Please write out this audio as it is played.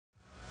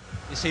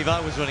You see, if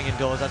I was running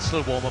indoors, I'd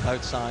still warm up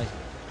outside.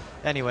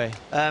 Anyway,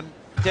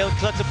 Dale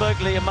Clutterberg,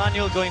 Lee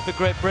Emanuel going for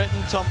Great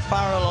Britain. Tom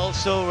Farrell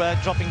also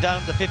dropping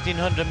down to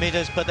 1,500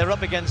 metres, but they're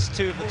up against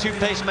two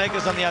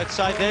pacemakers on the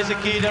outside. There's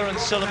Iguider and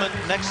Sullivan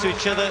next to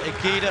each other.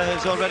 Iguider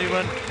has already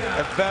run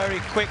a very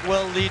quick,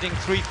 well-leading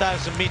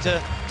 3,000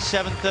 metre,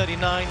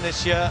 7:39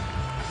 this year.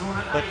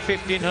 But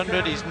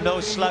 1,500, he's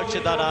no slouch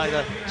at that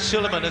either.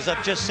 Sullivan, as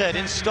I've just said,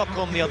 in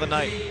Stockholm the other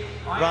night,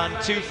 ran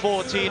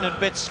 2:14 and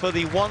bits for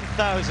the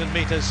 1,000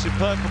 metres.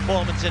 Superb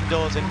performance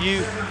indoors, a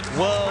new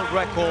world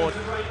record.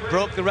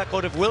 Broke the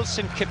record of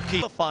Wilson Kipke's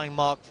qualifying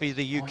mark for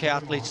the UK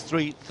athletes,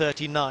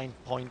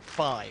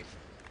 3:39.5.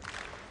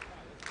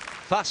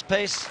 Fast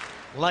pace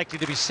likely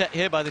to be set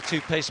here by the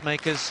two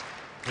pacemakers.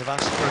 They've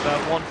asked for about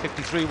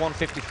 1:53,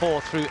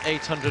 1:54 through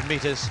 800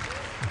 metres.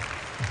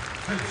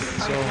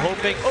 So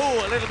hoping,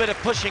 a little bit of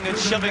pushing and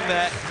shoving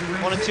there.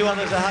 One or two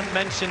others I hadn't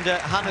mentioned,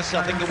 Hannes,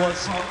 I think it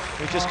was,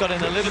 who just got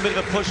in a little bit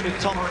of a push with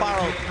Tom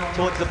Farrell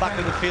towards the back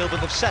of the field,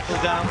 but they've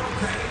settled down.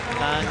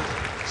 And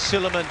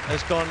Sullivan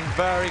has gone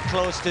very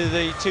close to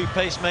the two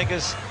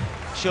pacemakers,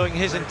 showing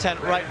his intent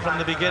right from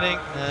the beginning.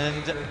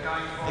 And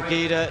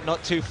Iguider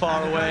not too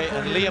far away,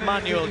 and Lee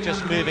Emanuel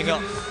just moving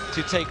up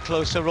to take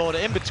closer order.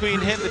 In between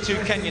him, the two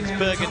Kenyans,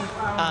 Bergen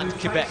and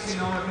Quebec.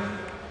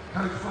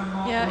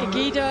 Yeah,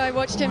 Iguider, I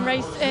watched him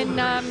race in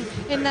that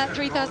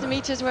 3,000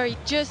 metres where he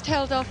just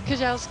held off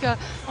Kajalska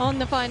on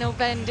the final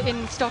bend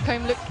in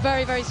Stockholm. Looked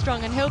very, very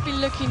strong, and he'll be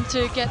looking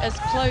to get as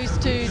close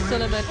to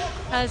Sullivan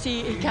as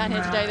he can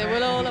here today. They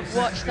will all have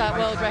watched that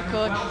world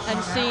record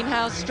and seen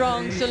how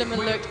strong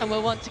Sullivan looked, and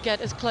will want to get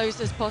as close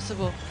as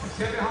possible.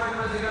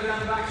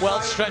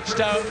 Well stretched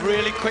out,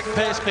 really quick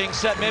pace being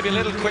set, maybe a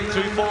little quick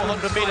through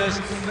 400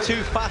 metres.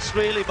 Too fast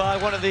really by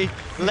one of the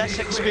less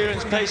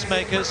experienced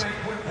pacemakers,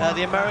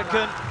 the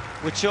American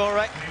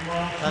Wieczorek,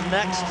 and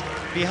next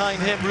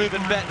behind him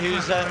Ruben Bett,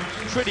 who's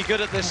pretty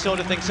good at this sort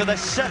of thing. So they're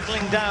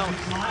settling down,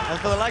 and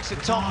for the likes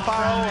of Tom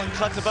Farrell and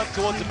Clutterberg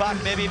towards the back,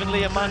 maybe even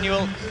Lee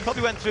Emanuel,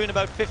 probably went through in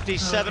about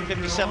 57,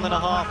 57 and a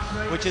half,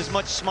 which is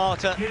much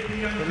smarter.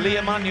 But Lee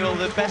Emanuel,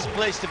 the best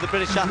placed of the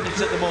British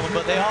athletes at the moment,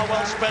 but they are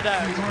well spread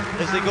out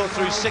as they go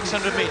through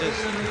 600 metres.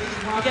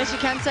 I guess you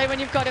can say when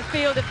you've got a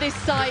field of this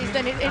size,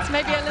 then it's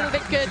maybe a little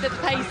bit good that the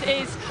pace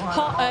is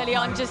hot early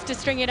on, just to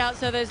string it out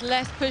so there's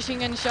less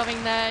pushing and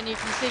shoving there. And you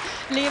can see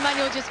Lee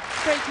Emanuel just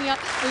breaking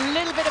up a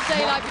little bit of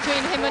daylight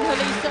between him and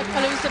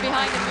Halusa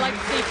behind him. I'd like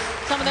to see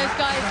some of those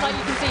guys, like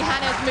you can see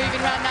Hannes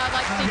moving around now. I'd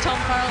like to see Tom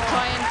Farrell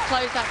try and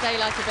close that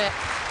daylight a bit.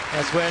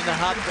 That's wearing the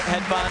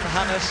headband,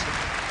 Hannes,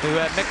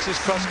 who mixes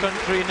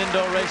cross-country and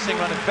indoor racing,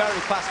 ran a very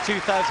fast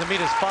 2,000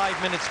 metres,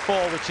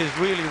 5:04, which is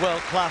really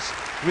world-class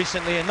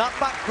recently. And that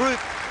back group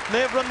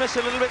may have run this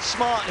a little bit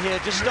smart here,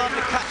 just starting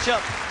to catch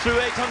up through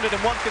 800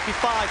 and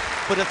 1:55,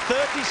 but a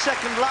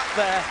 30-second lap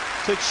there.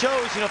 So it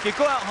shows, you know, if you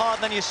go out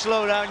hard, then you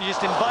slow down, you're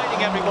just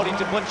inviting everybody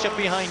to bunch up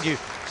behind you.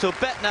 So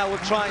Bett now will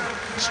try and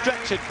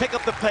stretch it, pick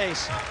up the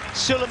pace.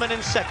 Sullivan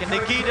in second,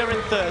 Iguider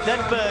in third, then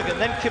Bergen,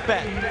 then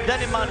Quebec,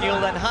 then Emanuel,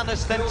 then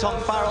Hannes, then Tom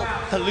Farrell,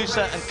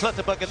 Halusa and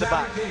Clutterberg at the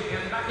back.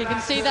 You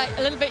can see that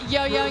a little bit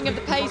yo-yoing of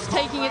the pace,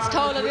 taking its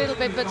toll a little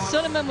bit, but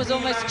Sullivan was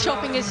almost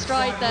chopping his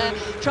stride there,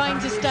 trying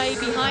to stay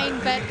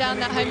behind Bett down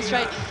that home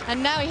straight.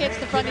 And now he hits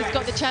the front, he's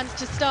got the chance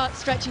to start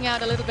stretching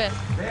out a little bit.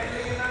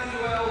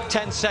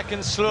 10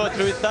 seconds slower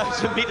through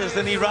 1,000 metres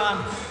than he ran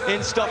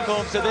in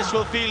Stockholm, so this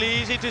will feel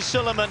easy to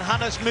Sullivan.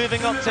 Hannes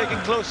moving up, taking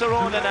closer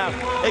order now.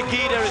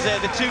 Iguider is there,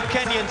 the two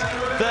Kenyans,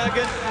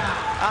 Bergen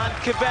and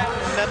Quebec,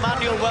 and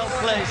Emanuel well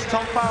placed.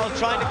 Tom Farrell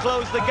trying to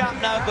close the gap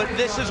now, but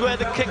this is where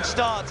the kick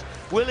starts.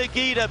 Will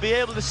Iguider be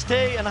able to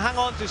stay and hang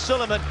on to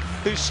Sullivan,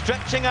 who's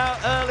stretching out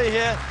early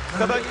here?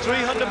 About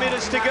 300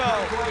 metres to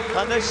go,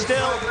 and there's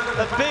still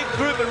a big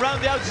group around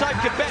the outside.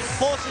 Quebec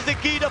forces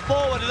Iguider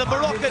forward, and the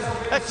Moroccan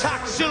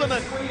attacks.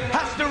 Sullivan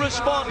has to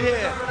respond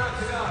here.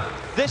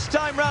 This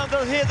time round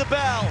they'll hear the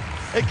bell.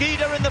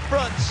 Iguider in the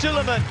front,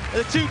 Sullivan,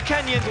 the two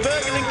Kenyans,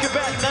 Bergen and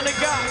Quebec, then a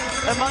gap.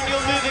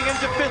 Emanuel moving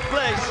into 5th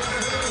place.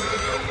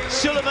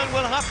 Sullivan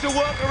will have to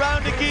work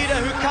around Iguider,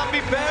 who can be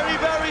very,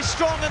 very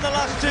strong in the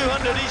last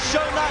 200. He's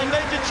shown that in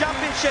Major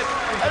Championship,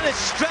 and is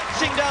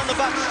stretching down the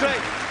back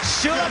straight.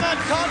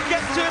 Sullivan can't get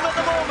to him at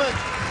the moment.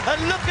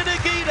 And look at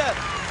Iguider,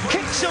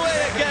 kicks away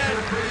again.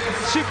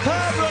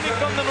 Superb running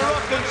from the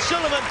Moroccan.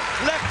 Sullivan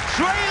left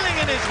trailing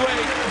in his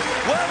wake.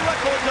 World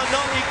records or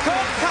not, he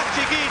can't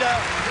catch Iguider.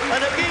 And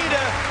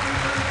Iguider,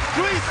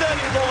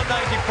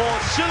 3:34.94.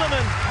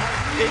 Sullivan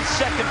in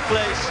 2nd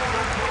place.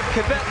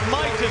 Quebec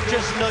might have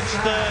just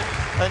nudged 3rd,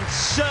 and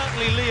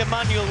certainly Lee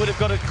Emanuel would have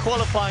got a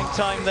qualifying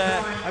time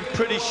there. I'm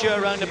pretty sure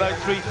around about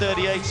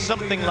 3:38,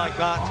 something like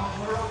that.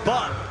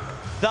 But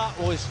that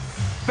was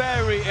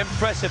very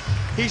impressive.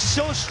 He's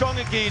so strong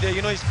at Iguider,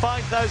 you know, he's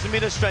 5,000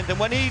 metre strength, and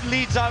when he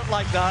leads out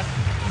like that,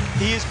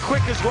 he is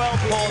quick as well,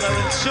 Paula.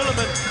 And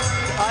Sullivan,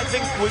 I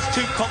think, was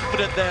too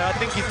confident there. I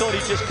think he thought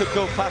he just could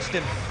go past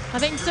him. I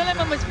think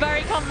Suleiman was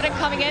very confident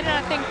coming in, and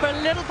I think for a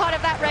little part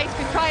of that race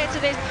prior to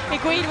this,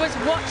 Iguider was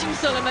watching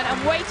Suleiman and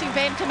waiting for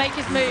him to make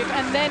his move.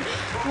 And then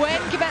when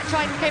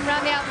Triton came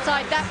around the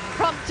outside, that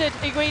prompted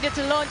Iguider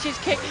to launch his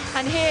kick.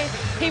 And here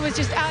he was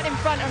just out in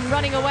front and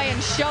running away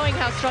and showing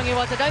how strong he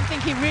was. I don't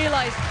think he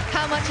realised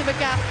how much of a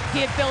gap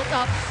he had built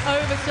up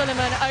over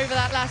Suleiman over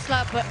that last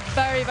lap, but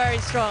very, very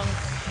strong.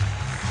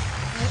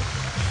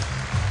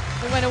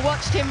 When I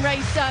watched him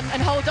race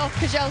and hold off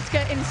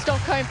Kozelska in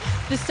Stockholm,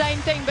 the same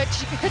thing, but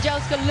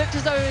Kozelska looked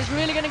as though he was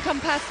really going to come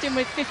past him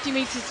with 50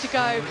 metres to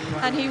go,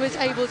 and he was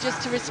able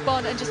just to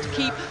respond and just to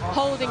keep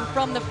holding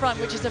from the front,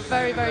 which is a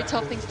very, very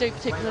tough thing to do,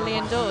 particularly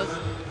indoors.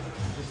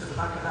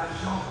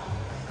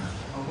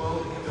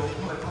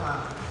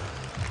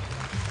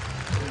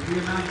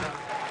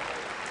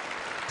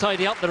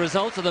 Tidy up the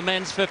results of the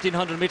men's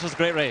 1500 metres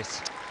great race.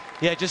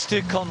 Yeah, just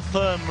to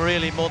confirm,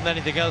 really, more than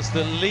anything else,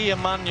 that Lee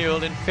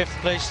Emanuel in 5th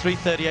place,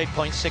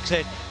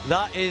 3:38.68.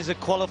 That is a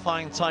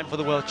qualifying time for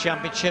the World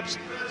Championships,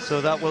 so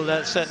that will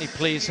certainly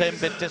please him.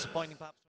 Bit disappointing, perhaps.